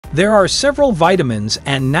There are several vitamins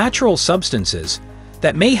and natural substances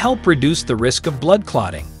that may help reduce the risk of blood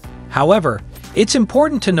clotting. However, it's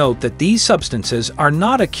important to note that these substances are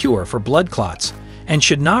not a cure for blood clots and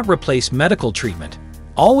should not replace medical treatment.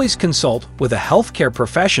 Always consult with a healthcare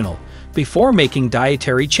professional before making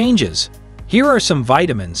dietary changes. Here are some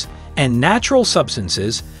vitamins and natural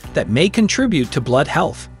substances that may contribute to blood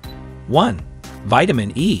health. 1.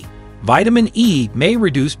 Vitamin E. Vitamin E may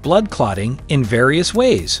reduce blood clotting in various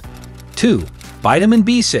ways. 2. Vitamin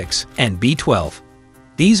B6 and B12.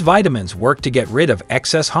 These vitamins work to get rid of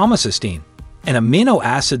excess homocysteine, an amino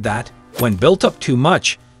acid that, when built up too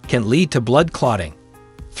much, can lead to blood clotting.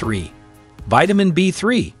 3. Vitamin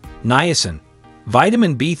B3, niacin.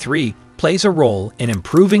 Vitamin B3 plays a role in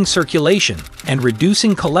improving circulation and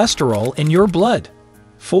reducing cholesterol in your blood.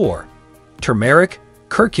 4. Turmeric,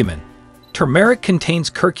 curcumin. Turmeric contains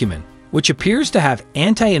curcumin, which appears to have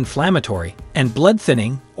anti-inflammatory and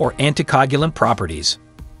blood-thinning or anticoagulant properties.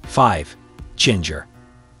 5. Ginger.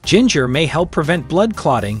 Ginger may help prevent blood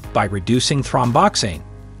clotting by reducing thromboxane,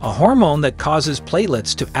 a hormone that causes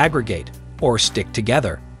platelets to aggregate or stick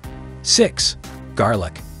together. 6.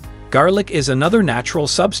 Garlic. Garlic is another natural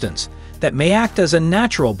substance that may act as a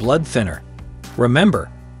natural blood thinner.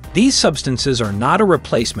 Remember, these substances are not a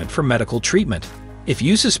replacement for medical treatment. If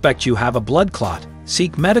you suspect you have a blood clot,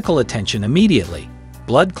 seek medical attention immediately.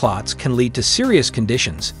 Blood clots can lead to serious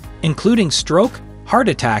conditions, including stroke, heart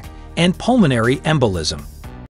attack, and pulmonary embolism.